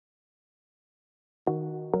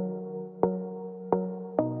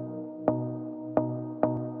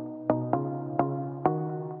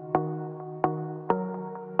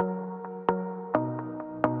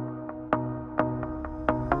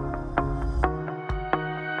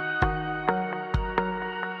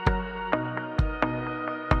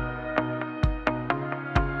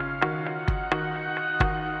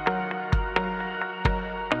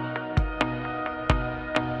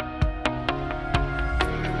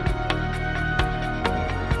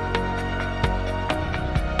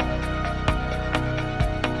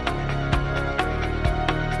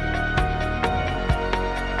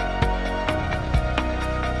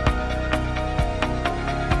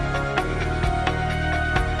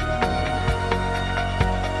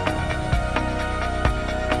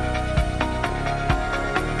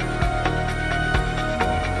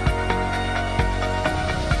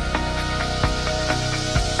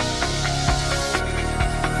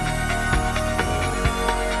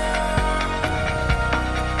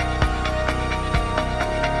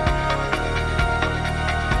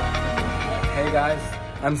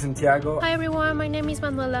I'm Santiago. Hi everyone, my name is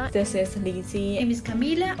Manuela. This is Lizzie. My name is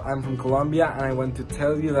Camila. I'm from Colombia, and I want to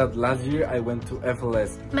tell you that last year I went to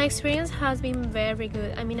FLS. My experience has been very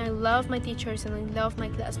good. I mean, I love my teachers and I love my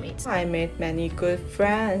classmates. I met many good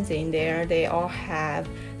friends in there. They all have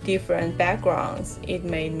different backgrounds. It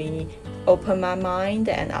made me open my mind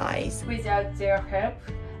and eyes. Without their help,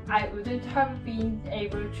 I wouldn't have been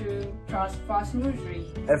able to transfer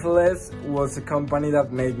smoothly. FLS was a company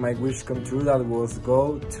that made my wish come true, that was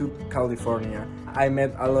go to California. I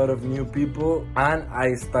met a lot of new people and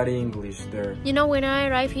I studied English there. You know, when I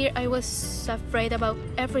arrived here, I was afraid about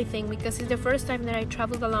everything because it's the first time that I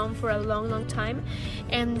traveled alone for a long time.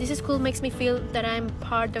 And this school makes me feel that I'm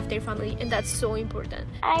part of their family, and that's so important.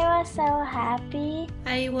 I was so happy.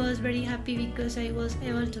 I was very happy because I was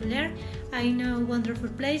able to learn. I know wonderful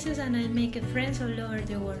places and I make friends all over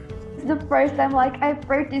the world. It's the first time I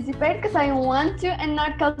participate because I want to and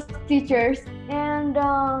not because teachers. And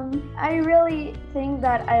I really think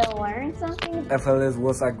that I learned something. FLS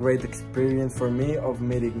was a great experience for me of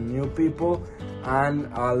meeting new people and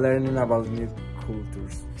learning about new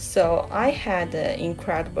cultures. So I had an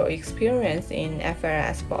incredible experience in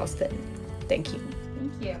FLS Boston. Thank you.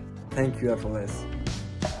 Thank you. Thank you, FLS.